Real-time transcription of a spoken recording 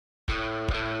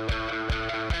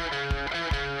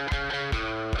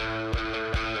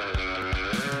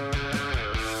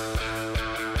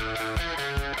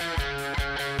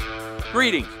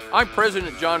Greetings, I'm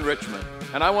President John Richmond,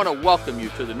 and I want to welcome you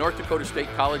to the North Dakota State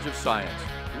College of Science.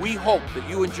 We hope that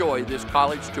you enjoy this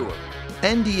college tour.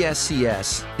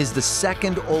 NDSCS is the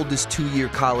second oldest two-year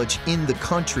college in the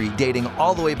country, dating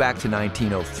all the way back to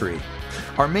 1903.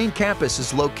 Our main campus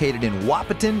is located in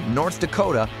Wahpeton, North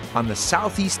Dakota, on the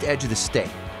southeast edge of the state.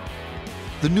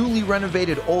 The newly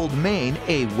renovated Old Main,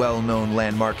 a well-known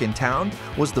landmark in town,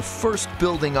 was the first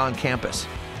building on campus.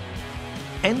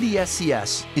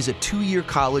 NDSCS is a two-year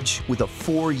college with a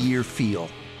four-year feel.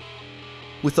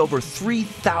 With over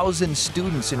 3,000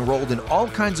 students enrolled in all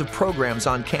kinds of programs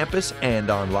on campus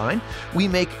and online, we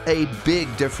make a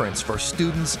big difference for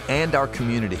students and our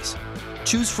communities.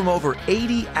 Choose from over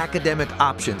 80 academic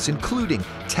options, including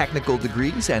technical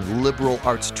degrees and liberal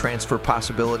arts transfer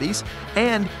possibilities,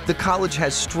 and the college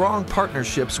has strong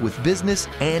partnerships with business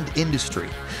and industry.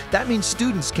 That means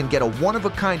students can get a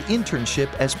one-of-a-kind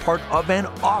internship as part of an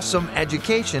awesome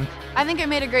education. I think I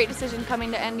made a great decision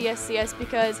coming to NDSCS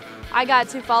because I got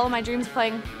to follow my dreams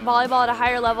playing volleyball at a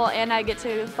higher level, and I get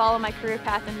to follow my career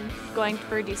path in going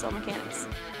for diesel mechanics.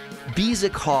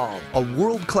 Beesick Hall, a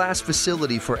world-class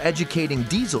facility for educating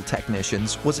diesel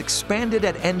technicians, was expanded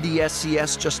at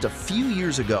NDSCS just a few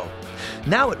years ago.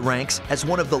 Now it ranks as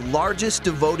one of the largest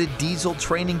devoted diesel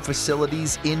training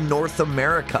facilities in North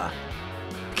America.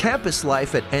 Campus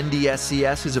life at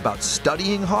NDSCS is about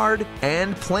studying hard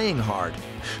and playing hard.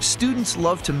 Students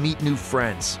love to meet new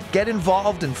friends, get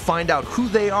involved and find out who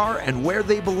they are and where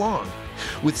they belong.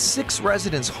 With 6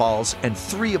 residence halls and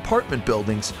 3 apartment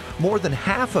buildings, more than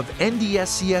half of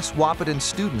NDSCS Wahpeton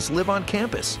students live on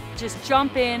campus. Just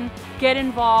jump in, get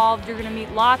involved, you're going to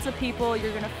meet lots of people,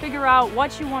 you're going to figure out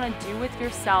what you want to do with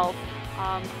yourself.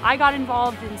 I got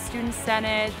involved in Student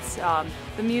Senate,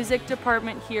 the music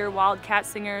department here, Wildcat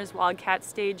Singers, Wildcat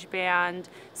Stage Band,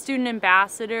 student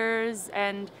ambassadors,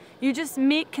 and you just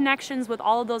make connections with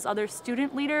all of those other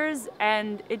student leaders,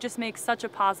 and it just makes such a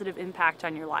positive impact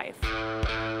on your life.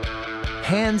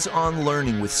 Hands-on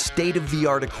learning with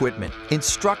state-of-the-art equipment,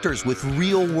 instructors with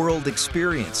real-world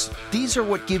experience. These are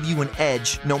what give you an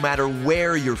edge no matter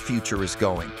where your future is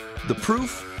going. The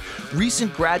proof?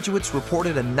 Recent graduates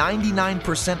reported a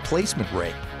 99% placement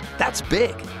rate. That's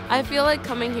big. I feel like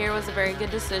coming here was a very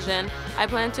good decision. I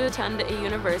plan to attend a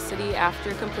university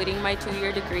after completing my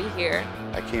 2-year degree here.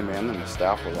 I came in and the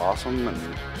staff was awesome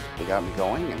and they got me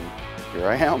going, and here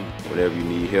I am. Whenever you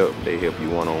need help, they help you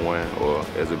one-on-one or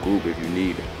as a group if you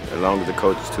need it, as long as the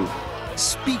coaches too.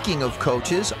 Speaking of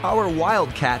coaches, our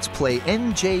Wildcats play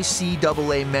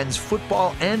NJCAA men's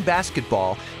football and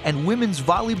basketball, and women's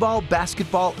volleyball,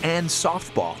 basketball, and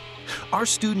softball. Our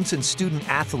students and student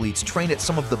athletes train at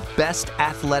some of the best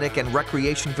athletic and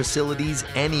recreation facilities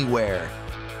anywhere.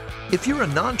 If you're a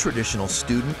non-traditional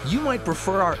student, you might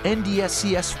prefer our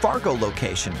NDSCS-Fargo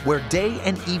location, where day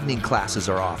and evening classes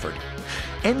are offered.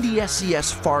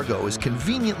 NDSCS-Fargo is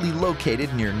conveniently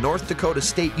located near North Dakota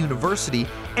State University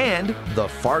and the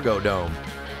Fargo Dome.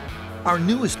 Our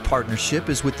newest partnership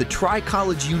is with the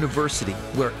Tri-College University,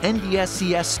 where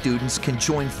NDSCS students can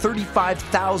join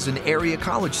 35,000 area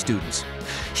college students.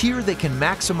 Here they can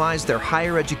maximize their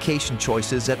higher education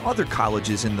choices at other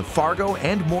colleges in the Fargo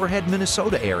and Moorhead,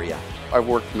 Minnesota area. I've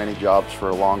worked many jobs for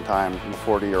a long time. I'm a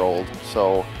 40-year-old,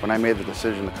 so when I made the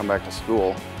decision to come back to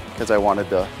school, because I wanted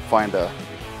to find a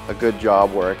good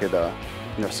job where I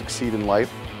could succeed in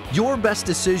life. Your best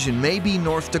decision may be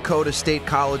North Dakota State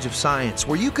College of Science,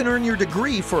 where you can earn your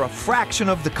degree for a fraction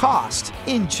of the cost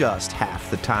in just half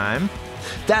the time.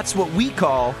 That's what we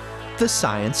call the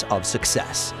science of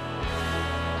success.